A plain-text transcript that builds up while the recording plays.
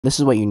This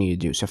is what you need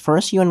to do. So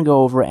first you want to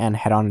go over and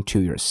head on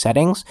to your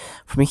settings.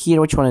 From here,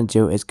 what you want to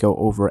do is go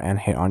over and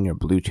hit on your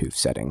Bluetooth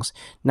settings.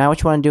 Now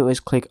what you want to do is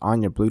click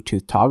on your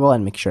Bluetooth toggle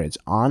and make sure it's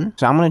on.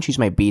 So I'm going to choose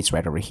my Beats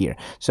right over here.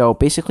 So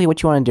basically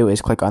what you want to do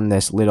is click on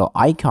this little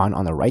icon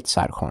on the right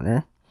side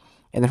corner.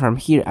 And then from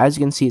here, as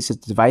you can see, it says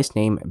device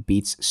name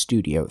Beats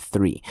Studio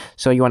 3.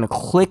 So you want to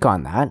click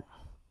on that.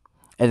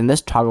 And then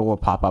this toggle will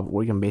pop up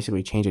where you can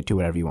basically change it to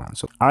whatever you want.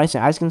 So, alright, so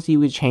as you can see,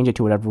 we change it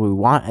to whatever we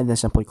want and then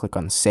simply click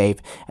on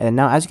save. And then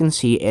now, as you can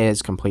see, it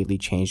is completely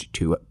changed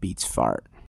to Beats Fart.